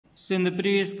So in the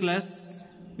previous class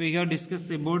we have discussed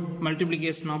about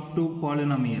multiplication of two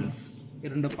polynomials.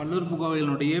 இரண்டு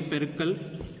பல்லுறுப்புக்கோவைகளுடைய பெருக்கல்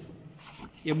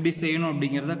எப்படி செய்யணும்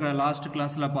அப்படிங்கறத லாஸ்ட்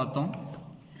கிளாஸ்ல பார்த்தோம்.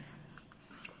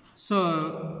 So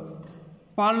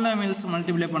polynomials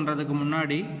multiply பண்றதுக்கு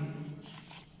முன்னாடி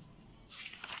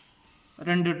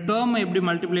ரெண்டு டேர்ம் எப்படி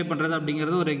மல்டிப்ளை பண்றது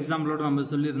அப்படிங்கறது ஒரு எக்ஸாம்பிளோட நம்ம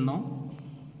சொல்லியிருந்தோம்.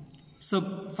 So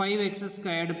 5x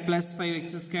squared plus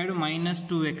 5x squared minus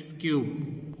 2x cubed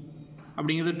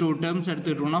அப்படிங்கிறது டூ டேர்ம்ஸ்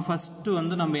எடுத்துக்கிட்டோம்னா ஃபஸ்ட்டு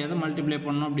வந்து நம்ம எதை மல்டிப்ளை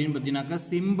பண்ணோம் அப்படின்னு பார்த்தீங்கன்னாக்கா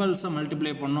சிம்பிள்ஸை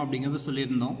மல்டிப்ளை பண்ணோம் அப்படிங்கிறத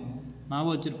சொல்லியிருந்தோம்.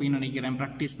 ஞாபகம் வச்சுருப்பீங்கன்னு நினைக்கிறேன்,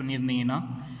 ப்ராக்டிஸ் பண்ணியிருந்தீங்கன்னா.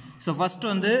 ஸோ ஃபஸ்ட்டு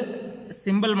வந்து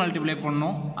சிம்பிள் மல்டிப்ளை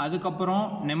பண்ணோம், அதுக்கப்புறம்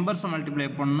நம்பர்ஸை மல்டிப்ளை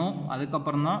பண்ணோம்,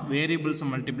 அதுக்கப்புறம் தான் வேரியபிள்ஸை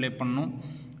மல்டிப்ளை பண்ணோம்.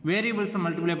 வேரியபிள்ஸை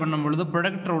மல்டிப்ளை பண்ணும்பொழுது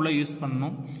ப்ராடக்ட் ரூலை யூஸ்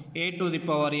பண்ணணும். a to the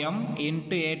power m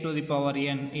into a to the power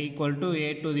n equal to a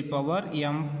to the power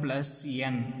m plus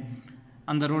n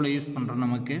அந்த ரூலை யூஸ் பண்ணுறோம்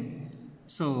நமக்கு.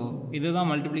 ஸோ இதுதான்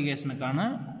மல்டிப்ளிகேஷனுக்கான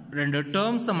ரெண்டு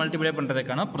டேர்ம்ஸை மல்டிப்ளை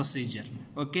பண்ணுறதுக்கான procedure.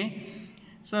 Okay,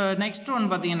 so next one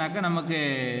பார்த்தீங்கன்னாக்கா நமக்கு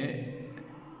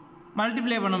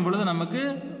மல்டிப்ளை பண்ணும்பொழுது நமக்கு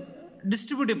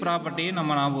டிஸ்ட்ரிபியூட்டிவ் ப்ராப்பர்ட்டியை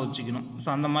நம்ம ஞாபகம் வச்சுக்கணும். ஸோ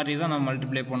அந்த மாதிரி தான் நம்ம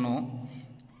மல்டிப்ளை பண்ணுவோம்.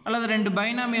 அல்லது ரெண்டு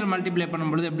பைனாமியல் மல்டிப்ளை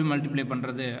பண்ணும்பொழுது எப்படி மல்டிப்ளை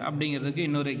பண்ணுறது அப்படிங்கிறதுக்கு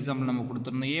இன்னொரு எக்ஸாம்பிள் நம்ம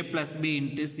கொடுத்துருந்தோம். a + b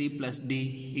 × c + d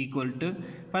equal to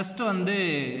first வந்து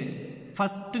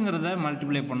ஃபஸ்ட்டுங்கிறத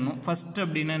மல்டிப்ளை பண்ணணும். ஃபஸ்ட்டு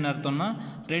அப்படின்னு என்ன அர்த்தம்னா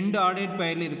ரெண்டு ஆர்டேட்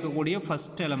பையில் இருக்கக்கூடிய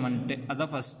ஃபஸ்ட் எலமெண்ட்டு,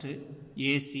 அதான் ஃபஸ்ட்டு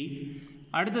ஏசி.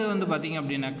 அடுத்தது வந்து பார்த்திங்க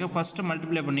அப்படின்னாக்கா ஃபஸ்ட்டு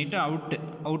மல்டிப்ளை பண்ணிவிட்டு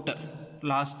அவுட்டர்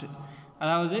லாஸ்ட்டு,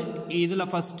 அதாவது இதில்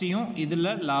ஃபஸ்ட்டையும்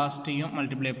இதில் லாஸ்ட்டையும்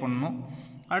மல்டிப்ளை பண்ணணும்.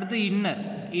 அடுத்து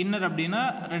இன்னர் அப்படின்னா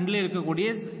ரெண்டுலேயும் இருக்கக்கூடிய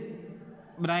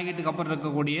ப்ராக்கெட்டுக்கு அப்புறம்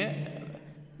இருக்கக்கூடிய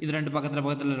இது ரெண்டு பக்கத்தில்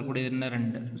இருக்கக்கூடிய இன்னர்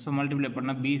ரெண்டு. ஸோ மல்டிப்ளை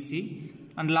பண்ணால் பிசி.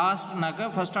 அண்ட் லாஸ்ட்னாக்கா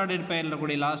ஃபஸ்ட் ஆர்டர் பேரில்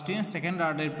இருக்கக்கூடிய லாஸ்ட்டையும் செகண்ட்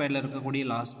ஆர்டர் பேரில் இருக்கக்கூடிய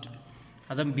லாஸ்ட்,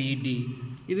 அதான் பிடி.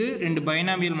 இது ரெண்டு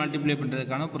பைனாமியல் மல்டிப்ளை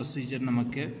பண்ணுறதுக்கான ப்ரொசீஜர்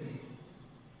நமக்கு.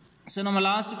 ஸோ நம்ம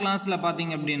லாஸ்ட் கிளாஸில்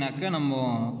பார்த்தீங்க அப்படின்னாக்கா நம்ம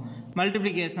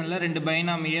மல்டிப்ளிகேஷனில் ரெண்டு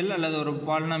பைனாமியல் அல்லது ஒரு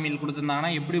பாலினாமியல்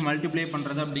கொடுத்துருந்தாங்கன்னா எப்படி மல்டிப்ளை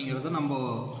பண்ணுறது அப்படிங்கிறத நம்ம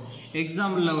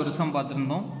எக்ஸாம்பிளில் ஒரு சம்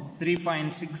பார்த்துருந்தோம்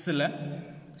 3.6.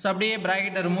 ஸோ அப்படியே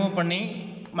ப்ராக்கெட்டை ரிமூவ் பண்ணி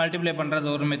மல்டிப்ளை பண்ணுறது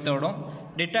ஒரு மெத்தடும்,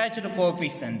 டிட்டாச்டு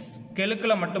கோஎஃபிஷியன்ட்ஸ்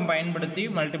கெழுக்களை மட்டும் பயன்படுத்தி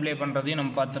மல்டிப்ளை பண்ணுறதையும்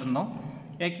நம்ம பார்த்துருந்தோம்.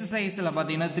 எக்ஸசைஸில்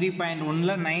பார்த்தீங்கன்னா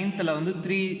 3.1 9th வந்து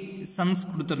 3 சம்ஸ்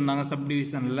கொடுத்துருந்தாங்க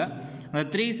சப்டிவிஷனில். அந்த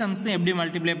 3 சம்ஸும் எப்படி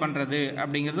மல்டிப்ளை பண்ணுறது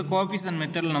அப்படிங்கிறது கோஎஃபிஷியன்ட்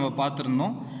மெத்தடில் நம்ம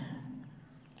பார்த்துருந்தோம்.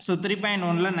 ஸோ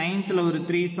 3.1 9th ஒரு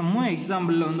 3 சம்மும்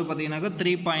எக்ஸாம்பிளில் வந்து பார்த்தீங்கன்னாக்கா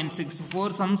 3.6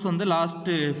 4 சம்ஸ் வந்து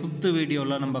லாஸ்ட்டு 5th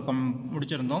வீடியோவில் நம்ம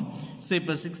முடிச்சிருந்தோம். ஸோ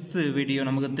இப்போ 6th வீடியோ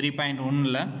நமக்கு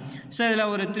 3.1. ஸோ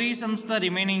இதில் ஒரு 3 சம்ஸ் தான்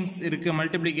ரிமைனிங்ஸ் இருக்குது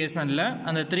மல்டிப்ளிகேஷனில்.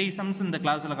 அந்த 3 சம்ஸ் இந்த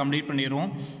கிளாஸில் கம்ப்ளீட்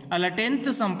பண்ணிடுவோம். அதில்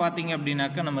 10th சம் பார்த்தீங்க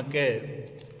அப்படின்னாக்கா நமக்கு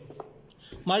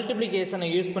மல்டிப்ளிகேஷனை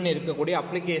யூஸ் பண்ணி இருக்கக்கூடிய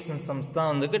அப்ளிகேஷன் சம்ஸ்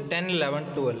தான் வந்துக்கு 10, 11,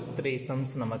 12 3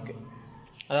 சம்ஸ் நமக்கு.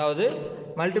 அதாவது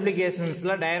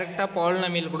மல்டிப்ளிகேஷன்ஸில் டைரெக்டாக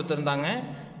பாலினாமியல் கொடுத்துருந்தாங்க,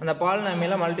 அந்த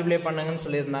பாலினாமியலை மல்டிப்ளை பண்ணுங்கன்னு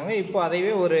சொல்லியிருந்தாங்க. இப்போ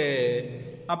அதைவே ஒரு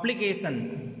அப்ளிகேஷன்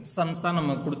சம்ஸ் தான்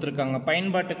நம்ம கொடுத்துருக்காங்க,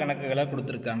 பயன்பாட்டு கணக்குகளை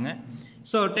கொடுத்துருக்காங்க.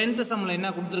 ஸோ 10th சம்மில்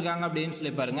என்ன கொடுத்துருக்காங்க அப்படின்னு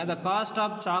சொல்லி பாருங்கள். த cost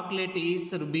of chocolate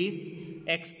is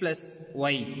 ₹x +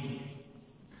 y.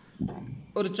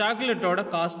 ஒரு சாக்லேட்டோட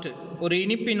காஸ்ட்டு, ஒரு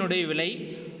இனிப்பினுடைய விலை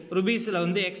ருபீஸில்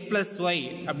வந்து x + y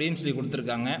அப்படின்னு சொல்லி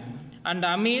கொடுத்துருக்காங்க. And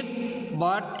Amir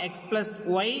pot x +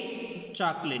 y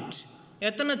chocolate.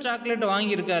 எத்தனை சாக்லேட்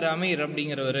வாங்கியிருக்காரு அமீர்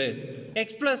அப்படிங்கிறவர்?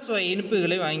 x + y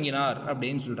இனிப்புகளை வாங்கினார்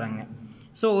அப்படின்னு சொல்கிறாங்க.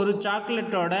 ஸோ ஒரு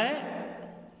சாக்லேட்டோட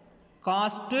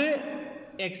காஸ்ட்டு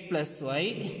x + y,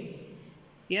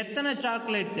 எத்தனை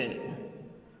சாக்லேட்டு,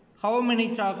 ஹவு மெனி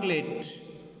சாக்லேட்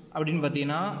அப்படின்னு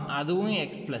பார்த்தீங்கன்னா அதுவும்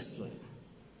x + y.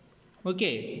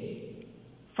 Okay,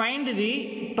 find the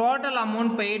total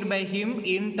amount paid by him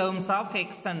in terms of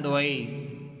x and y.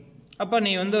 அப்போ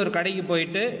நீ வந்து ஒரு கடைக்கு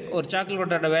போயிட்டு ஒரு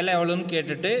சாக்லேட்டோட விலை எவ்வளோன்னு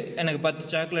கேட்டுட்டு எனக்கு 10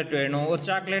 சாக்லேட் வேணும், ஒரு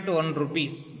சாக்லேட்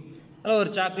 ₹1, அதில் ஒரு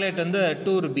சாக்லேட் வந்து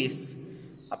 ₹2.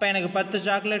 அப்போ எனக்கு 10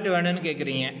 சாக்லேட் வேணும்னு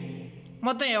கேட்குறீங்க,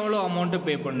 மொத்தம் எவ்வளோ அமௌண்ட்டு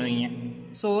பே பண்ணுவீங்க?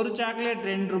 ஸோ ஒரு சாக்லேட்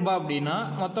 ₹2 அப்படின்னா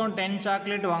மொத்தம் 10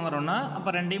 சாக்லேட் வாங்குறோன்னா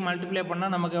அப்போ ரெண்டையும் மல்டிப்ளை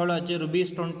பண்ணால் நமக்கு எவ்வளோ ஆச்சு?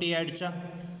 ₹20 ஆகிடுச்சா?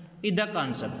 இதுதான்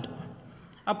கான்செப்ட்.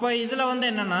 அப்போ இதில் வந்து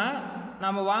என்னென்னா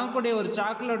நம்ம வாங்கக்கூடிய ஒரு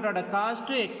சாக்லேட்டோட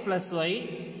காஸ்ட்டு x + y,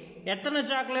 எத்தனை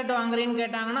சாக்லேட் வாங்குறீன்னு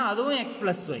கேட்டாங்கன்னா அதுவும் x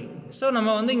 + y. ஸோ நம்ம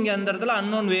வந்து இங்கே அந்த இடத்துல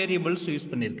அன்னோன் வேரியபிள்ஸ் யூஸ்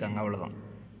பண்ணியிருக்காங்க, அவ்வளோதான்.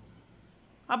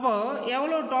 அப்போது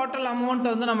எவ்வளோ டோட்டல்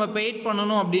அமௌண்ட் வந்து நம்ம பெய்ட்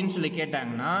பண்ணணும் அப்படின்னு சொல்லி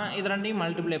கேட்டாங்கன்னா இது ரெண்டையும்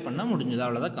மல்டிப்ளை பண்ண முடிஞ்சது,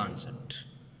 அவ்வளோதான் concept.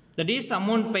 That is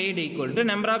amount paid equal to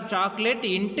number of chocolate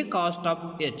into cost of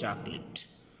a chocolate.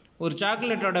 ஒரு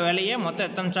சாக்லேட்டோட விலையை மொத்தம்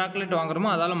எத்தனை சாக்லேட்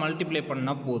வாங்குறோமோ அதால் மல்டிப்ளை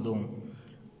பண்ணால் போதும்.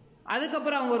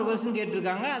 அதுக்கப்புறம் அவங்க ஒரு கொஸ்டின்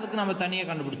கேட்டிருக்காங்க, அதுக்கு நம்ம தனியாக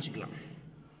கண்டுபிடிச்சிக்கலாம்.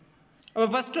 அப்போ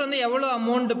ஃபஸ்ட்டு வந்து எவ்வளோ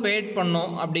அமௌண்ட் பெய்ட்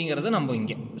பண்ணோம் அப்படிங்கிறது நம்ம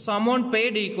இங்கே. So amount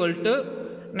paid equal to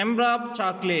number of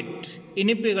chocolate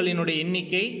இனிப்புகளினுடைய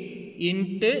எண்ணிக்கை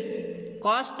into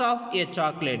cost of a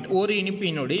chocolate ஒரு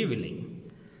இனிப்பினுடைய விலை.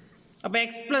 அப்போ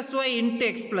X plus Y into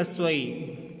X plus Y.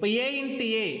 இப்போ ஏ இன்ட்டு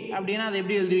ஏ அப்படின்னா அது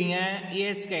எப்படி எழுதுவீங்க? ஏ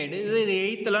ஸ்கொயர்டு. இது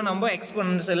 8th நம்ம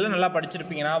எக்ஸ்போனன்ஷியலில் நல்லா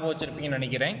படிச்சிருப்பீங்க, ஞாபகம் வச்சுருப்பீங்கன்னு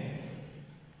நினைக்கிறேன்.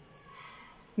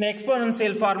 இந்த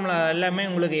எக்ஸ்போனன்ஷியல் ஃபார்முலா எல்லாமே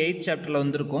உங்களுக்கு 8th சாப்டரில்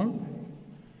வந்திருக்கும்.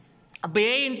 அப்போ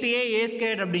ஏ இன்ட்டு ஏ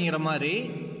ஸ்கொயர்டு அப்படிங்கிற மாதிரி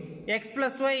X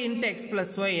plus Y into X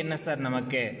plus Y என்ன சார்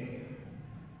நமக்கு?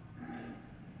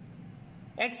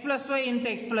 X plus Y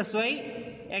into X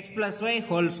plus Y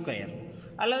whole square.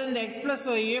 அல்லது இந்த எக்ஸ் ப்ளஸ்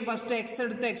ஒய்யே ஃபஸ்ட்டு எக்ஸ்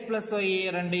எடுத்து எக்ஸ் ப்ளஸ் ஒய்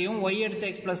ரெண்டையும் ஒய் எடுத்து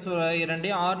எக்ஸ் ப்ளஸ் ஒய்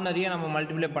ரெண்டையும் ஆர்டினரியாக நம்ம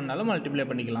மல்டிப்ளை பண்ணாலும் மல்டிப்ளை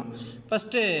பண்ணிக்கலாம்.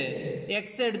 ஃபஸ்ட்டு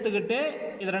எக்ஸ் எடுத்துக்கிட்டு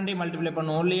இது ரெண்டையும் மல்டிப்ளை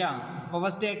பண்ணுவோம் இல்லையா? இப்போ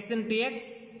first X into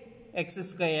X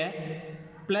square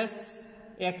plus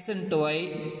X into Y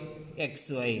X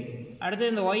Y.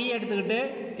 அடுத்து இந்த ஒய் எடுத்துக்கிட்டு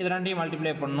இது ரெண்டையும்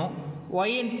மல்டிப்ளை பண்ணணும்.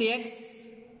 Y into X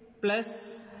plus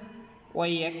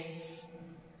Y X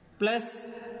plus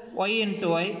Y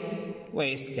into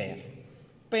Y square.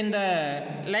 இப்போ இந்த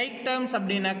லைக் டேர்ம்ஸ்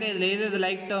அப்படின்னாக்க இதில் எது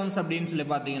லைக் டேர்ம்ஸ் அப்படின்னு சொல்லி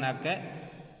பார்த்தீங்கன்னாக்க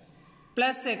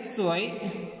ப்ளஸ் எக்ஸ் ஒய்,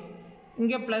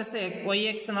 இங்கே ப்ளஸ் ஒய்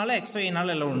எக்ஸ்னால எக்ஸ்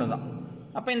ஒய்னால எல்லாம் ஒன்று தான்.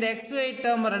 அப்போ இந்த எக்ஸ் ஒய்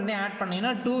டேர்ம் ரெண்டையும் ஆட்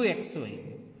பண்ணிங்கன்னா 2xy.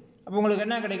 அப்போ உங்களுக்கு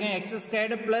என்ன கிடைக்கும்? X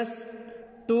squared plus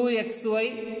 2xy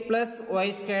plus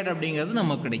Y squared அப்படிங்கிறது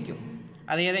நமக்கு கிடைக்கும்.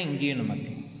 அதே தான் இங்கேயும்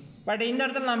நமக்கு. பட் இந்த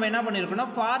இடத்துல நம்ம என்ன பண்ணியிருக்கோம்னா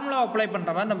ஃபார்முலா அப்ளை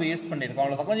பண்ணுற மாதிரி நம்ம யூஸ் பண்ணியிருக்கோம்.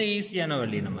 அவ்வளோதான், கொஞ்சம் ஈஸியான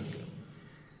வழி நமக்கு.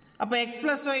 அப்போ எக்ஸ்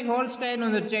ப்ளஸ் ஒய் ஹோல் ஸ்கொயர்னு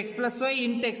வந்துருச்சு. X plus Y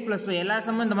into X plus Y எல்லா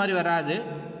சமயம் இந்த மாதிரி வராது.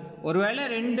 ஒருவேளை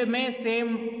ரெண்டுமே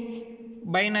சேம்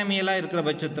பைனாமியலாக இருக்கிற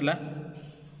பட்சத்தில்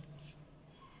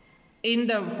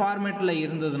இந்த ஃபார்மேட்டில்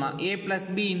இருந்ததுன்னா ஏ ப்ளஸ்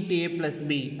பி இன்ட்டு ஏ ப்ளஸ்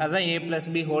பி, அதுதான் ஏ ப்ளஸ்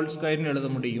பி ஹோல் ஸ்கொயர்னு எழுத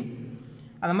முடியும்.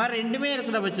 அந்த மாதிரி ரெண்டுமே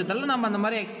இருக்கிற பட்சத்தில் நம்ம அந்த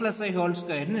மாதிரி எக்ஸ் ப்ளஸ் ஒய் ஹோல்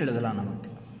ஸ்கொயர்னு எழுதலாம் நமக்கு.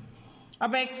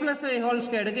 அப்போ எக்ஸ் ப்ளஸ் ஒய் ஹோல்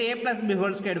ஸ்கொயருக்கு ஏ plus B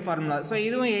whole square formula. So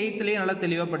இதுவும் 8th நல்லா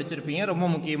தெளிவாக படிச்சிருப்பீங்க, ரொம்ப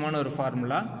முக்கியமான ஒரு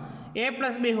ஃபார்முலா. ஏ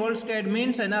plus B whole square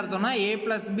means என்ன அர்த்தம்னா ஏ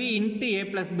ப்ளஸ் பி இன்ட்டு ஏ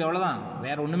ப்ளஸ் பி, அவ்வளோதான்,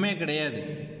 வேறு ஒன்றுமே கிடையாது.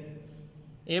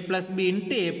 ஏ ப்ளஸ் பி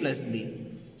இன்ட்டு ஏ ப்ளஸ் பி.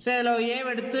 ஸோ இதில் ஏ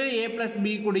எடுத்து ஏ ப்ளஸ்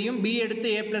பி கூடயும் பி எடுத்து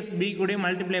ஏ ப்ளஸ் பி கூடயும்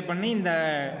மல்டிப்ளை பண்ணி இந்த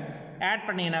ஆட்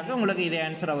பண்ணிங்கனாக்கா உங்களுக்கு இதே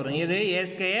ஆன்சராக வரும். இது ஏ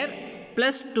square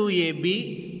plus 2ab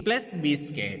plus B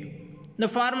square. இந்த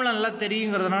ஃபார்முலா நல்லா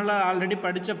தெரியுங்கிறதுனால, ஆல்ரெடி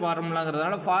படித்த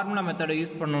ஃபார்முலாங்கிறதுனால ஃபார்முலா மெத்தடை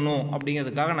யூஸ் பண்ணணும்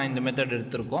அப்படிங்கிறதுக்காக நான் இந்த மெத்தட்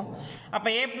எடுத்திருக்கோம். அப்போ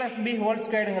ஏ ப்ளஸ் பி ஹோல்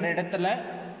ஸ்கொயருங்கிற இடத்துல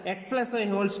எக்ஸ் ப்ளஸ் ஒய்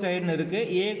ஹோல் ஸ்கொயர்னு இருக்குது.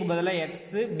 ஏக்கு பதிலாக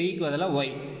எக்ஸு, பிக்கு பதிலாக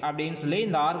ஒய் அப்படின்னு சொல்லி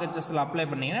இந்த ஆர்ஹெச்எஸில் அப்ளை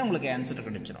பண்ணிங்கன்னா உங்களுக்கு ஆன்சர்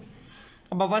கிடைச்சிடும்.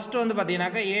 அப்போ ஃபஸ்ட்டு வந்து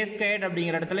பார்த்தீங்கன்னாக்கா ஏ ஸ்கொயர்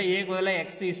அப்படிங்கிற இடத்துல ஏக்கு பதிலாக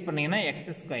எக்ஸ் யூஸ் பண்ணிங்கன்னா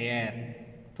எக்ஸ் ஸ்கொயர்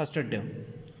ஃபஸ்ட்டு டேர்ம்.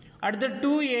 அடுத்து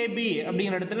 2ab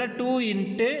அப்படிங்கிற இடத்துல 2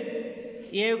 இன்ட்டு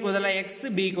ஏவுக்கு பதிலாக எக்ஸ்,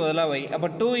 பிக்கு பதிலாக ஒய். அப்போ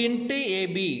 2 இன்ட்டு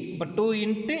ஏபி, இப்போ 2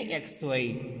 இன்ட்டு எக்ஸ் ஒய்.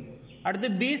 அடுத்து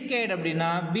பி ஸ்கொயர் அப்படின்னா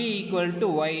பி ஈக்குவல் டு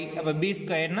ஒய், அப்போ பி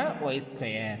ஸ்கொயர்னா ஒய்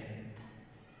ஸ்கொயர்.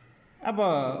 அப்போ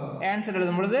ஆன்சர்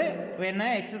எழுதும் பொழுது வேணா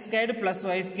X squared plus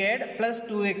Y squared plus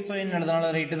 2xyன்னு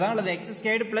எழுதினாலும் ரைட்டு தான், அல்லது X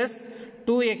squared plus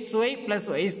 2xy plus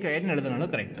Y ஸ்கொயர்னு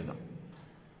எழுதினாலும் கரெக்டு தான்.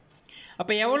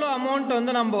 அப்போ எவ்வளோ அமௌண்ட்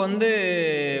வந்து நம்ம வந்து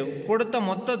கொடுத்த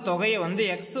மொத்த தொகையை வந்து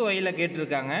எக்ஸ் ஒயில்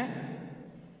கேட்டிருக்காங்க.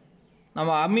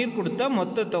 நம்ம அமீர் கொடுத்த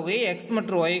மொத்த தொகையை எக்ஸ்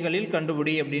மற்றும் ஒய்களில்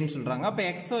கண்டுபிடி அப்படின்னு சொல்கிறாங்க. அப்போ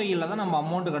எக்ஸ் ஒய்யில் தான் நம்ம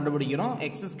அமௌண்ட் கண்டுபிடிக்கிறோம்.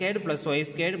 X squared plus Y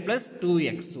squared plus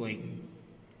 2xy.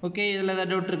 Okay, இதில்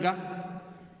ஏதாவது டவுட் இருக்கா?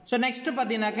 ஸோ நெக்ஸ்ட்டு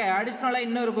பார்த்தீங்கன்னாக்கா அடிஷ்னலாக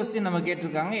இன்னொரு கொஸ்டின் நம்ம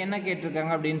கேட்டிருக்காங்க. என்ன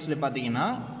கேட்டிருக்காங்க அப்படின்னு சொல்லி பார்த்தீங்கன்னா,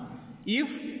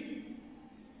 இஃப்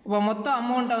இப்போ மொத்த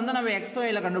அமௌண்ட்டை வந்து நம்ம எக்ஸ்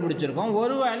ஒயில் கண்டுபிடிச்சிருக்கோம்.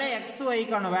 ஒருவேளை எக்ஸ்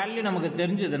ஒய்க்கான வேல்யூ நமக்கு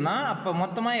தெரிஞ்சதுன்னா அப்போ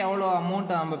மொத்தமாக எவ்வளோ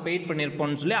அமௌண்ட்டை நம்ம பெய்ட்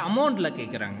பண்ணியிருப்போம்னு சொல்லி அமௌண்ட்டில்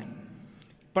கேட்குறாங்க.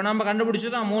 இப்போ நம்ம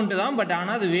கண்டுபிடிச்சது அமௌண்ட்டு தான், பட்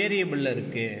ஆனால் அது வேரியபிளில்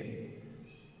இருக்குது.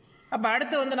 அப்போ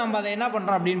அடுத்து வந்து நம்ம அதை என்ன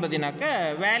பண்ணுறோம் அப்படின்னு பார்த்தீங்கன்னாக்கா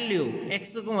வேல்யூ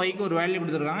எக்ஸுக்கும் ஒய்க்கும் ஒரு வேல்யூ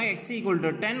கொடுத்துருக்காங்க. X equal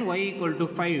to 10, Y equal to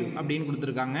 5 அப்படின்னு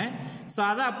கொடுத்துருக்காங்க. ஸோ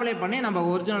அதை அப்ளை பண்ணி நம்ம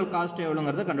ஒரிஜினல் காஸ்ட்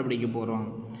எவ்வளோங்கிறத கண்டுபிடிக்க போகிறோம்.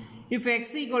 If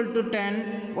X equal to 10,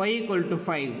 Y equal to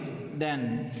 5, then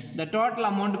the total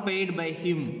amount paid by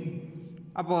him.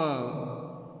 அப்போது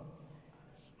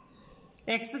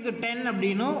எக்ஸுக்கு 10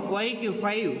 அப்படின்னும் ஒய்க்கு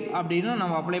 5 அப்படின்னும்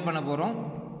நம்ம அப்ளை பண்ண போகிறோம்.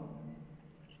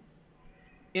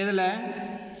 இதில்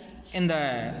இந்த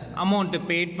அமௌண்ட்டு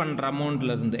பெய்ட் பண்ணுற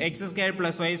அமௌண்ட்லேருந்து X square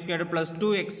plus Y square plus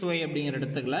 2xy அப்படிங்கிற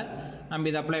இடத்துக்குள்ள நம்ம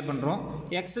இதை அப்ளை பண்ணுறோம்.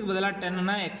 எக்ஸுக்கு பதிலாக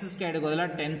 10னா எக்ஸ் ஸ்கொயருக்கு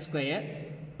பதிலாக 10 square,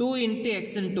 2 into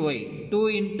X into Y, 2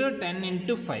 into 10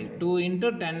 into 5, 2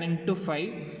 into 10 into 5.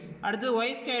 அடுத்து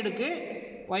ஒய் ஸ்கொயருக்கு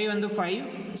ஒய் வந்து 5,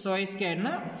 ஸோ ஒய்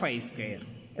ஸ்கொயர்னா 5 ஸ்கொயர்.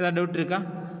 ஏதாவது டவுட் இருக்கா?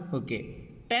 ஓகே,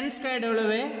 10 ஸ்கொயர்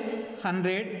எவ்வளவு?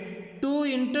 100. 2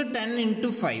 into 10 into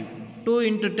 5, 2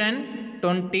 into 10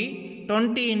 20,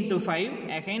 20 into 5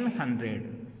 again 100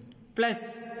 plus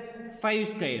 5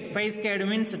 square. 5 square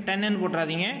means 10 ன்னு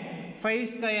போட்றாதீங்க. 5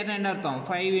 square என்ன அர்த்தம்?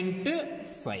 5 into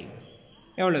 5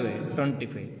 எவ்வளவு?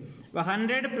 25.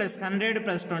 100 plus 100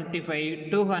 plus 25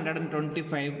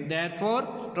 225. Therefore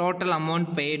total amount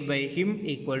paid by him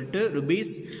equal to rupees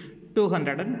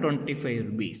 225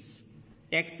 rupees.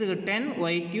 X க்கு 10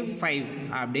 y க்கு 5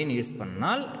 அப்படின்னு யூஸ்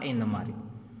பண்ணால் இந்த மாதிரி.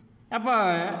 அப்போ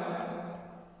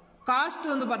காஸ்ட்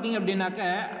வந்து பார்த்தீங்க அப்படின்னாக்க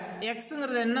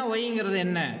எக்ஸுங்கிறது என்ன ஒய்ங்கிறது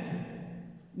என்ன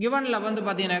கிவனில் வந்து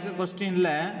பார்த்தீங்கன்னாக்க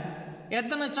கொஸ்டினில்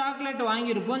எத்தனை சாக்லேட்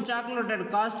வாங்கியிருப்போம் சாக்லேட்டோட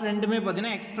காஸ்ட் ரெண்டுமே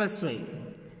பார்த்தீங்கன்னா எக்ஸ் ப்ளஸ் ஒய்.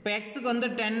 இப்போ எக்ஸுக்கு வந்து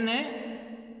 10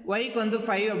 ஒய்க்கு வந்து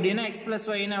 5 அப்படின்னா எக்ஸ் ப்ளஸ்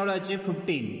ஒய்னா எவ்வளோ ஆச்சு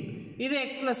 15. இது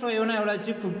எக்ஸ் ப்ளஸ் ஒய்னா எவ்வளோ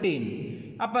ஆச்சு 15.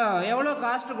 அப்போ எவ்வளோ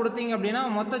காஸ்ட் கொடுத்தீங்க அப்படின்னா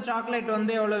மொத்த சாக்லேட்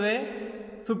வந்து எவ்வளவு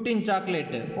 15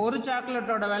 சாக்லேட்டு. ஒரு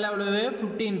சாக்லேட்டோட விலை எவ்வளவு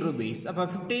 15 rupees. அப்போ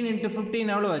 15 into 15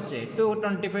 எவ்வளோ ஆச்சு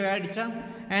 225 ஆகிடுச்சா?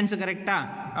 ஆன்சர் கரெக்டா?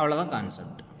 அவ்வளோதான்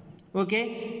கான்செப்ட். ஓகே,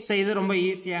 ஸோ இது ரொம்ப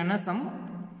ஈஸியான சம்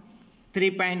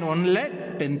 3.1ல்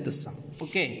 10th சம்.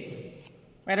 ஓகே,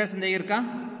 வேறு சந்தேகம் இருக்கா?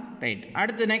 ரைட்,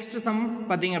 அடுத்து நெக்ஸ்ட் சம்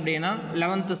பார்த்தீங்க அப்படின்னா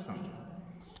 11th சம்.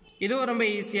 இதுவும் ரொம்ப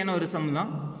ஈஸியான ஒரு சம்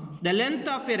தான். The length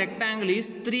of a rectangle is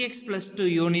 3x plus 2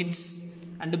 units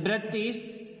and breadth is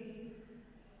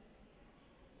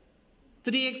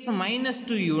 3x minus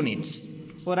 2 units.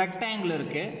 ஒரு ரெக்டாங்கிள்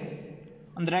இருக்குது,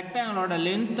 அந்த ரெக்டாங்கிளோட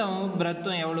லென்த்தும்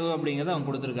பிரெத்தும் எவ்வளவு அப்படிங்கிறத அவங்க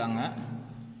கொடுத்துருக்காங்க.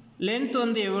 லென்த்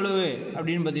வந்து எவ்வளவு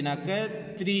அப்படின்னு பார்த்தீங்கன்னாக்க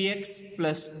 3x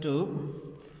plus 2.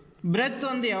 பிரெத்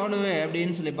வந்து எவ்வளவு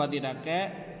அப்படின்னு சொல்லி பார்த்தீங்கன்னாக்க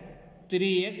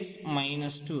 3x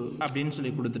minus 2 அப்படின்னு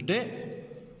சொல்லி கொடுத்துட்டு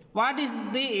what is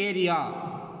the area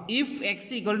if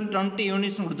X equal to 20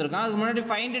 units கொடுத்துருக்காங்க. அதுக்கு முன்னாடி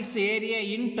find it's area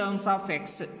in terms of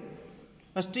X.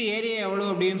 First area எவ்வளோ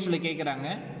அப்படின்னு சொல்லி கேட்குறாங்க.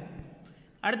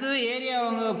 அடுத்தது ஏரியா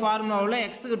அவங்க ஃபார்முலாவில்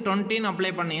எக்ஸுக்கு 20ன்னு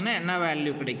அப்ளை பண்ணிங்கன்னா என்ன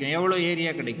வேல்யூ கிடைக்கும், எவ்வளோ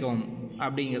ஏரியா கிடைக்கும்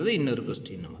அப்படிங்கிறது இன்னொரு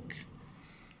கொஸ்டின் நமக்கு.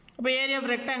 அப்போ ஏரியா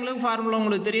ஆஃப் ரெக்டாங்கிளுக்கு ஃபார்முலா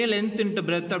உங்களுக்கு தெரியும், லென்த் இன்ட்டு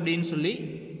பிரெத் அப்படின்னு சொல்லி.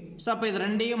 ஸோ அப்போ இது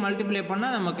ரெண்டையும் மல்டிப்ளை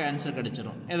பண்ணால் நமக்கு ஆன்சர்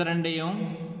கிடச்சிரும். இது ரெண்டையும்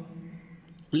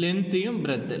லென்த்தையும்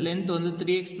பிரெத், லென்த் வந்து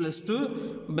 3x plus 2,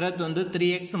 பிரெத் வந்து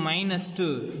 3x minus 2,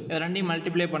 இது ரெண்டையும்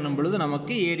மல்டிப்ளை பண்ணும் பொழுது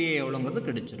நமக்கு ஏரியா எவ்வளோங்கிறது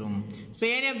கிடைச்சிரும். So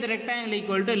area of the rectangle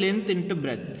equal to length into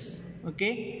breadth. Okay,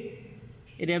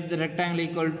 area of the rectangle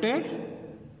equal to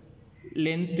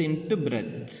length into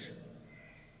breadth.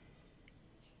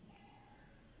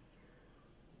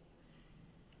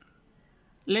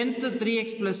 Length 3x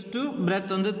plus 2,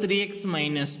 breadth வந்து 3x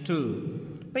minus 2.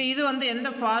 இப்போ இது வந்து எந்த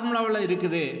ஃபார்முலாவில்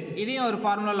இருக்குது, இதையும் ஒரு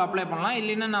ஃபார்முலாவில் அப்ளை பண்ணலாம்.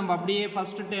 இல்லைன்னா நம்ம அப்படியே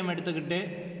ஃபஸ்ட்டு டைம் எடுத்துக்கிட்டு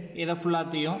இதை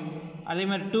ஃபுல்லாத்தையும்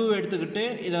அதேமாதிரி 2 எடுத்துக்கிட்டு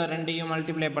இதை ரெண்டையும்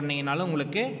மல்டிப்ளை பண்ணிங்கனாலும்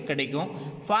உங்களுக்கு கிடைக்கும்.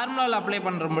 ஃபார்முலாவில் அப்ளை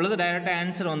பண்ணுற பொழுது டைரெக்டாக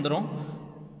ஆன்சர் வந்துடும்.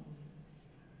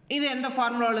 இது எந்த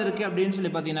ஃபார்முலாவில் இருக்குது அப்படின்னு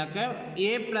சொல்லி பார்த்தீங்கன்னாக்கா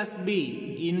a + b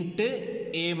into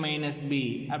a - b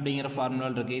அப்படிங்கிற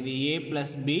ஃபார்முலாவில் இருக்குது. இது a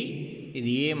 + b,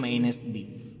 இது a - b.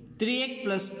 3x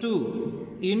plus 2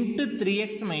 into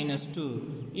 3x minus 2.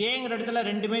 ஏங்கிற இடத்துல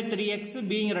ரெண்டுமே 3x,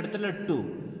 பிங்கிற இடத்துல 2.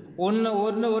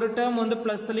 ஒரு டேர்ம் வந்து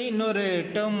ப்ளஸ்லேயும் இன்னொரு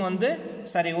டேர்ம் வந்து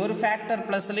ஒரு ஃபேக்டர்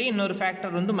ப்ளஸ்லேயும் இன்னொரு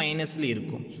ஃபேக்டர் வந்து மைனஸ்லேயும்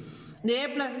இருக்கும். இந்த a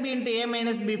plus b into a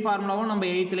minus b ஃபார்முலாவும் நம்ம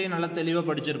 8லேயே நல்லா தெளிவாக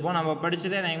படிச்சிருப்போம். நம்ம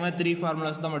படித்ததே நீங்கள் 3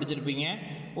 ஃபார்முலாஸ் தான் படிச்சிருப்பீங்க.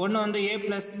 ஒன்று வந்து a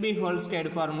plus b whole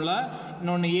squared formula,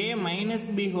 இன்னொன்று a minus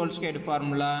b whole squared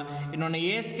formula, இன்னொன்று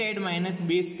a ஸ்கொயர்டு minus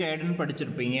b ஸ்கொயர்டுன்னு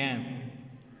படிச்சிருப்பீங்க.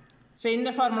 ஸோ இந்த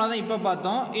ஃபார்முலா தான் இப்போ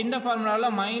பார்த்தோம். இந்த ஃபார்முலாவில்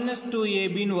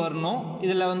 -2abன்னு வரணும்,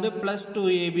 இதில் வந்து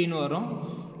 +2abன்னு வரும்.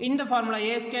 இந்த formula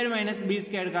a squared minus b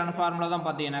ஸ்கொயர்டுக்கான formula தான்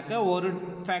பார்த்தீங்கன்னாக்கா ஒரு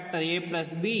factor a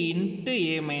 + b into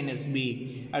a - b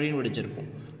அப்படின்னு படிச்சிருப்போம்.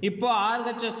 இப்போது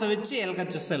ஆர்ஹெச்எஸ்ஸை வச்சு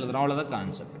எல்ஹெச்எஸ் எழுதுகிறோம், அவ்வளோதான்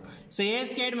concept. So a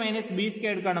squared minus b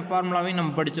ஸ்கொயர்டுக்கான ஃபார்முலாவையும்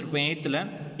நம்ம படிச்சிருப்போம் 8ல்,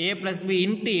 a + b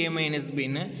இன்ட்டு a -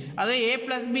 bன்னு. அதே a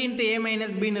 + b இன்ட்டு a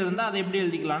 - bன்னு இருந்தால் அதை எப்படி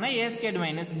எழுதிக்கலாம்னா a ஸ்கொயர்டு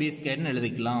மைனஸ் b ஸ்கொயர்டுன்னு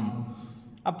எழுதிக்கலாம்.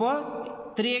 அப்போது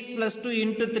 3x plus 2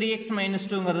 into 3x minus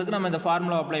 2ங்கிறதுக்கு நம்ம இந்த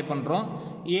ஃபார்முலா அப்ளை பண்ணுறோம்.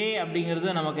 a அப்படிங்கிறது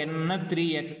நமக்கு என்னென்னா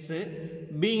 3x,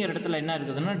 bங்கிற இடத்துல என்ன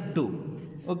இருக்குதுன்னா 2.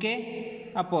 ஓகே,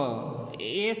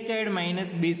 அப்போது a squared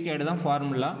minus b squared தான்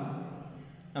ஃபார்முலா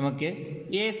நமக்கு.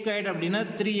 a ஸ்கொயர்டு அப்படின்னா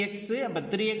 3x, அப்போ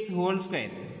 3x ஹோல்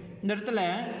ஸ்கொயர். இந்த இடத்துல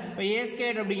இப்போ a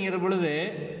ஸ்கொயர்டு அப்படிங்கிற பொழுது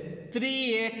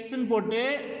 3xன்னு போட்டு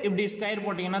இப்படி ஸ்கொயர்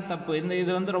போட்டிங்கன்னா தப்பு.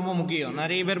 இது வந்து ரொம்ப முக்கியம்,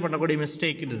 நிறைய பேர் பண்ணக்கூடிய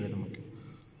மிஸ்டேக் இது நமக்கு.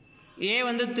 a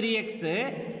வந்து 3x,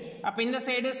 அப்போ இந்த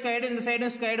சைடு ஸ்கொயர்டு இந்த சைடு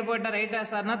ஸ்கொயர்டு போயிட்டால் ரைட்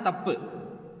ஆன்சர்னா தப்பு.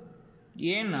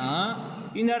 ஏன்னா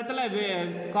இந்த இடத்துல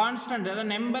கான்ஸ்டன்ட், அதாவது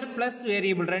நம்பர் ப்ளஸ்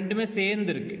வேரியபிள் ரெண்டுமே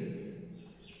சேர்ந்துருக்கு.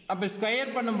 அப்போ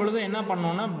ஸ்கொயர் பண்ணும் பொழுது என்ன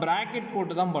பண்ணணும்னா ப்ராக்கெட்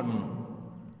போட்டு தான் பண்ணணும்.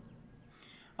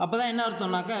 அப்போ தான் என்ன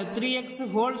அர்த்தம்னாக்கா 3x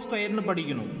ஹோல் ஸ்கொயர்னு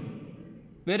படிக்கணும்.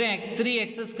 வெறும்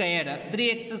 3x ஸ்கொயர்டு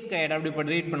அப்படி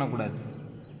ரீட் பண்ணக்கூடாது.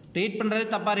 ரீட் பண்ணுறது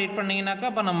தப்பாக ரீட் பண்ணிங்கனாக்கா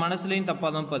அப்போ நம்ம மனசுலேயும்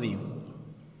தப்பாக தான் பதியும்.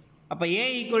 அப்போ a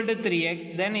equal to 3x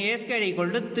then a square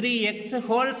equal to 3x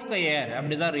whole square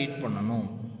அப்படி தான் ரீட் பண்ணணும்.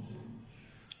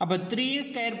 அப்போ 3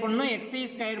 ஸ்கொயர் பண்ணணும், x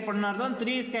ஸ்கொயர் பண்ணால் தான்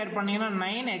 3 ஸ்கொயர் பண்ணிங்கன்னா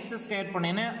 9, x ஸ்கொயர்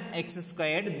பண்ணிங்கன்னா x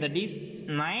square, that is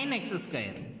 9x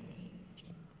square.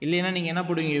 இல்லைன்னா நீங்கள் என்ன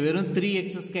போடுவீங்க, வெறும் 3x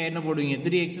ஸ்கொயர்னு போடுவீங்க.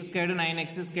 3x ஸ்கொயர்டு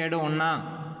 9x ஸ்கொயர்டு ஒன்றா.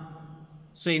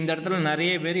 ஸோ இந்த இடத்துல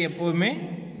நிறைய பேர் எப்போவுமே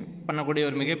பண்ணக்கூடிய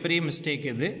ஒரு மிகப்பெரிய மிஸ்டேக்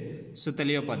இது. ஸோ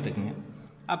தெளிவாக பார்த்துக்குங்க.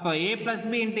 அப்போ a plus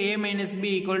B into a minus B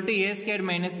equal to a square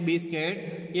minus B square.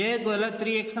 ஏக்கு பதிலாக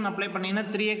 3xன்னு அப்ளை பண்ணிங்கன்னா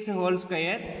 3x ஹோல்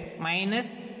ஸ்கொயர்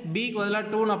மைனஸ் பிக்கு பதிலாக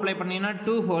 2ன்னு அப்ளை பண்ணிங்கன்னா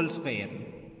 2 ஹோல் ஸ்கொயர்.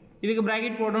 இதுக்கு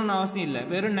ப்ராக்கெட் போடணும்னு அவசியம் இல்லை.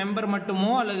 வெறும் நம்பர்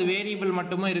மட்டுமோ அல்லது வேரியபிள்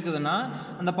மட்டுமோ இருக்குதுன்னா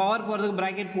அந்த பவர் போகிறதுக்கு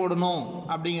ப்ராக்கெட் போடணும்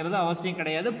அப்படிங்கிறது அவசியம்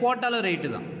கிடையாது. போட்டாலும்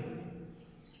ரைட்டு தான்.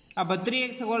 அப்போ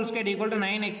 3x whole square equal to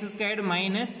 9x squared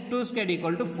minus 2 square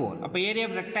equal to 4. அப்போ area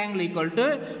of rectangle equal to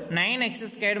 9x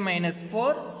squared minus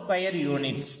 4 square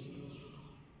units.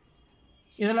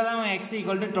 இதில் தான் x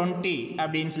ஈக்குவல் டு 20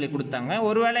 அப்படின்னு சொல்லி கொடுத்தாங்க.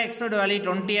 ஒருவேளை எக்ஸோட வேல்யூ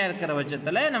 20 இருக்கிற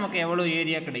பட்சத்தில் நமக்கு எவ்வளோ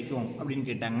ஏரியா கிடைக்கும் அப்படின்னு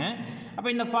கேட்டாங்க. அப்போ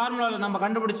இந்த ஃபார்முலாவில் நம்ம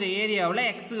கண்டுபிடிச்ச ஏரியாவில்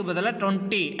எக்ஸுக்கு பதிலாக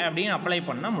 20 அப்படின்னு அப்ளை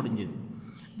பண்ணால் முடிஞ்சுது.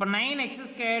 இப்போ 9x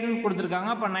ஸ்கொயர்னு கொடுத்துருக்காங்க.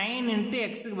 அப்போ 9 இன்ட்டு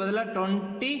எக்ஸுக்கு பதிலாக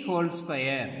 20 ஹோல்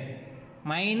ஸ்கொயர்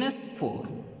மைனஸ் 4.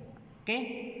 ஓகே,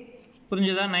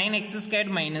 புரிஞ்சுதா? 9x ஸ்கொயர்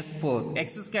மைனஸ் 4,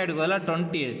 எக்ஸ் ஸ்கொயருக்கு பதிலாக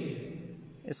 20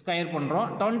 ஸ்கொயர் பண்ணுறோம்.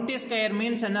 20 ஸ்கொயர்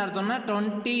மீன்ஸ் என்ன அர்த்தம்னா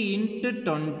 20 இன்ட்டு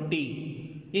 20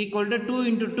 ஈக்குவல் டு 2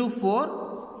 இன்ட்டு 2 4,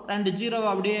 2 0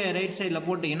 அப்படியே ரைட் சைடில்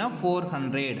போட்டிங்கன்னா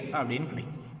 400 அப்படின்னு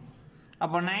கிடைக்கும்.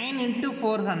 அப்போ 9 இன்ட்டு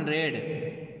 400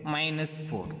 மைனஸ்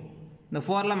 4. இந்த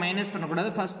 4ல் மைனஸ் பண்ணக்கூடாது,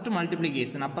 ஃபஸ்ட்டு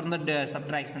மல்டிப்ளிகேஷன், அப்புறம் தான்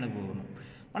சப்ட்ராக்ஷனுக்கு போகணும்.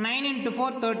 இப்போ 9 இன்ட்டு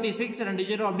 4 36, 2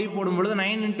 0 அப்படி போடும்பொழுது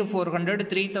 9 into 400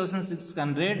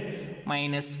 3600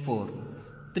 minus 4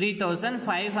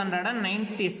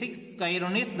 3596 square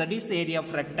units, that is area of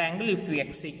rectangle if x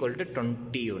equal to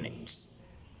 20 units.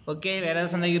 Okay, வேறு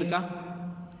ஏதாவது சந்தேகம் இருக்கா?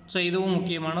 ஸோ இதுவும்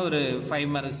முக்கியமான ஒரு 5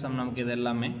 மார்க் சம் நமக்கு. இது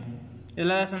எல்லாமே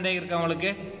இதில் ஏதாவது சந்தேகம் இருக்கா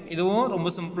உங்களுக்கு? இதுவும் ரொம்ப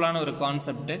சிம்பிளான ஒரு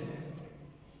கான்செப்ட்.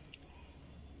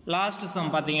 லாஸ்ட்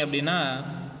சம் பார்த்தீங்க அப்படின்னா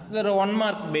இது ஒரு 1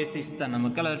 மார்க் பேசிஸ் தான்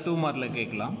நமக்கு, அல்லது 2 மார்க்கில்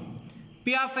கேட்கலாம்.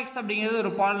 பி ஆஃப் எக்ஸ் அப்படிங்கிறது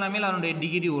ஒரு பாலினாமியல், அதனுடைய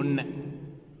டிகிரி 1.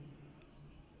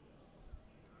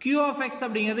 q of x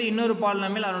அப்படிங்கிறது இன்னொரு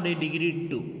பாலினாமியல், அதனுடைய டிகிரி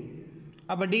 2.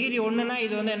 அப்போ டிகிரி 1னா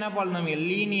இது வந்து என்ன பாலினாமியல்?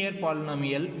 Linear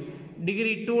polynomial.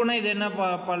 டிகிரி 2னா இது என்ன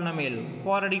பாலினாமியல்?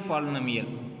 Quadratic polynomial.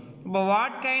 இப்போ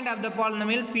what kind of the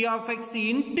polynomial? p of x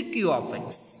into q of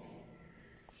x.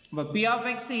 இப்போ p of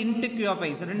x into q of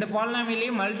x ரெண்டு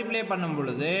பாலினாமியலையும் மல்டிப்ளை பண்ணும்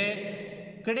பொழுது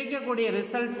கிடைக்கக்கூடிய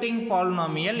ரிசல்ட்டிங்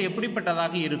பாலினாமியல்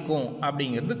எப்படிப்பட்டதாக இருக்கும்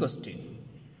அப்படிங்கிறது கொஸ்டின்.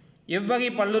 எவ்வகை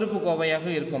பல்லுறுப்புக்கோவையாக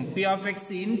இருக்கும்? p of x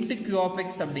into q of x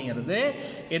அப்படிங்கிறது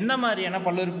எந்த மாதிரியான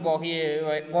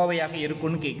பல்லுறுப்புக்கோவையாக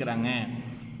இருக்கும்னு கேட்குறாங்க.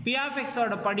 p of x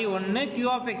ஓட படி 1, q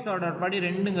of x ஓட படி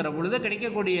 2ங்கிற பொழுது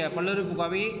கிடைக்கக்கூடிய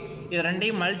பல்லுறுப்புக்கோவை இது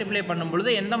ரெண்டையும் மல்டிப்ளை பண்ணும்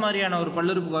பொழுது எந்த மாதிரியான ஒரு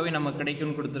பல்லுறுப்புக்கோவை நமக்கு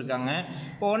கிடைக்கும்னு கொடுத்துருக்காங்க.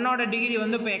 இப்போ 1ஓட டிகிரி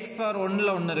வந்து இப்போ x பவர்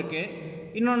 1ல் 1 இருக்குது,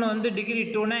 இன்னொன்று வந்து டிகிரி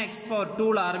 2னா x பவர்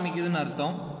 2ல் ஆரம்பிக்குதுன்னு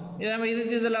அர்த்தம்.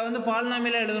 இதில் வந்து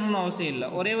பாலினாமியலாக எழுதணும்னு அவசியம் இல்லை,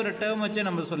 ஒரே ஒரு டேர்ம் வச்சு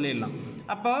நம்ம சொல்லிடலாம்.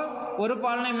 அப்போ ஒரு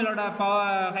பாலினாமியலோட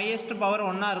ஹையஸ்ட் பவர்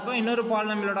 1 இருக்கும், இன்னொரு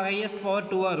பாலினாமியலோட ஹையஸ்ட் பவர்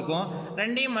 2 இருக்கும்.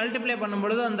 ரெண்டையும் மல்டிப்ளை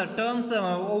பண்ணும்பொழுது அந்த டேர்ம்ஸை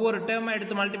ஒவ்வொரு டேர்மாக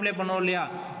எடுத்து மல்டிப்ளை பண்ணுவோம் இல்லையா?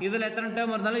 இதில் எத்தனை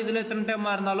டேர்ம் இருந்தாலும் இதில் எத்தனை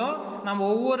டேர்மாக இருந்தாலும் நம்ம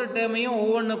ஒவ்வொரு டேர்மையும்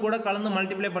ஒவ்வொன்று கூட கலந்து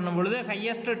மல்டிப்ளை பண்ணும்பொழுது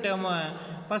ஹையஸ்ட் டேர்மை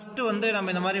ஃபஸ்ட்டு வந்து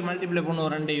நம்ம இந்த மாதிரி மல்டிப்ளை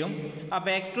பண்ணுவோம் ரெண்டையும். அப்போ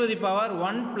எக்ஸ் டு தி பவர்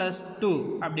 1 + 2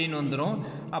 அப்படின்னு வந்துடும்.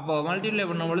 அப்போ மல்டிப்ளை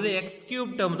பண்ணும்பொழுது எக்ஸ்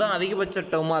கியூப் டேர்ம் தான் அதிகபட்ச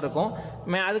டேர்மாக இருக்கும்.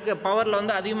 அதுக்கு பவரில்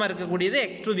வந்து அதிகமாக இருக்கக்கூடியது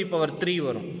எக்ஸ் டு தி பவர் 3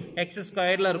 வரும். எக்ஸ்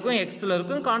ஸ்கொயரில் இருக்கும், எக்ஸில்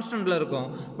இருக்கும், கான்ஸ்டன்ட்டில் இருக்கும்.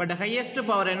 பட் ஹையஸ்ட்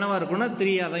பவர் என்னவாக இருக்கும்னா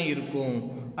 3ஆக தான் இருக்கும்.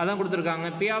 அதான் கொடுத்துருக்காங்க.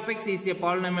 p of x is a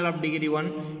polynomial of degree 1,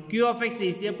 q of x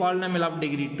is a polynomial of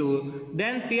degree 2,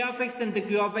 then p of x into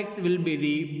q of x will be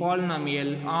the polynomial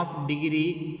of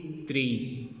degree 3.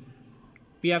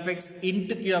 p of x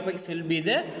into q of x will be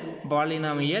the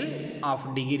polynomial of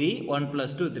degree 1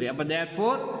 + 2 3. அப்போ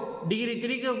therefore degree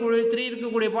 3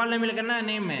 இருக்கக்கூடிய பாலினாமியலுக்கு என்ன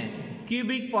name?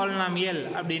 cubic polynomial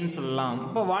அப்படின்னு சொல்லலாம்.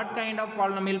 இப்போ what kind of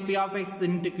polynomial? p of x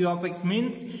into q of x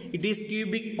means it is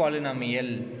cubic polynomial.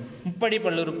 முப்படி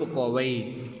பல்லுறுப்புக்கோவை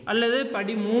அல்லது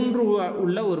படி 3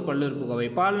 உள்ள ஒரு பல்லுறுப்புக்கோவை,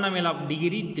 பாலினாமியல் ஆஃப்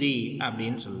டிகிரி 3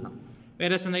 அப்படின்னு சொல்லலாம்.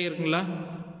 வேறு சந்தேகம் இருக்குங்களா?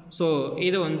 ஸோ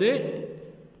இது வந்து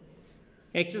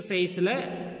எக்ஸசைஸில்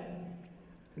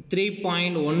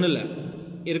 3.1ல்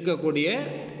இருக்கக்கூடிய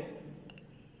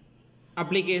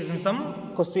அப்ளிகேஷன் சம்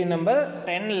கொஸ்டின் நம்பர்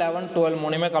 10, 11, 12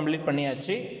 மூணுமே கம்ப்ளீட்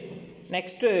பண்ணியாச்சு.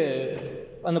 நெக்ஸ்ட்டு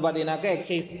வந்து பார்த்தீங்கன்னாக்கா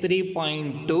எக்ஸசைஸ்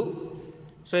 3.2.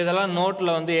 ஸோ இதெல்லாம்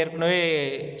நோட்டில் வந்து ஏற்கனவே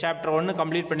சாப்டர் 1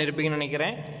 கம்ப்ளீட் பண்ணியிருப்பீங்கன்னு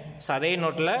நினைக்கிறேன். ஸோ அதே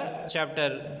நோட்டில்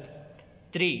சாப்டர்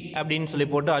 3 அப்படின்னு சொல்லி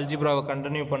போட்டு அல்ஜிப்ராவை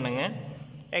கண்டினியூ பண்ணுங்கள்.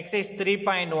 எக்ஸசைஸ்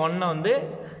 3.1 வந்து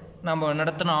நம்ம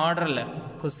நடத்தின ஆர்டரில்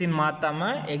கொஸ்டின்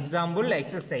மாற்றாமல் எக்ஸாம்பிள்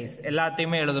எக்ஸசைஸ்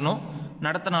எல்லாத்தையுமே எழுதணும்.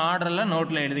 நடத்தின ஆர்டரில்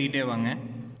நோட்டில் எழுதிக்கிட்டே வாங்க.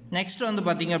 நெக்ஸ்ட் வந்து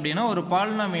பார்த்திங்க அப்படின்னா ஒரு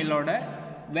பாலினாமியலோட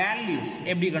வேல்யூஸ்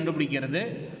எப்படி கண்டுபிடிக்கிறது,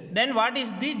 then what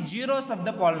is the zeros of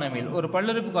the polynomial, ஒரு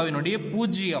பல்லுறுப்புக்கோவையினுடைய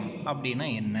பூஜ்ஜியம் அப்படின்னா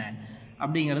என்ன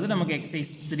அப்படிங்கிறது நமக்கு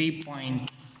எக்ஸசைஸ்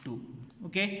 3.2.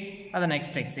 ஓகே, அதை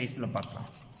நெக்ஸ்ட் எக்ஸசைஸில் பார்க்கலாம்.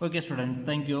 Okay student,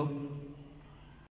 thank you.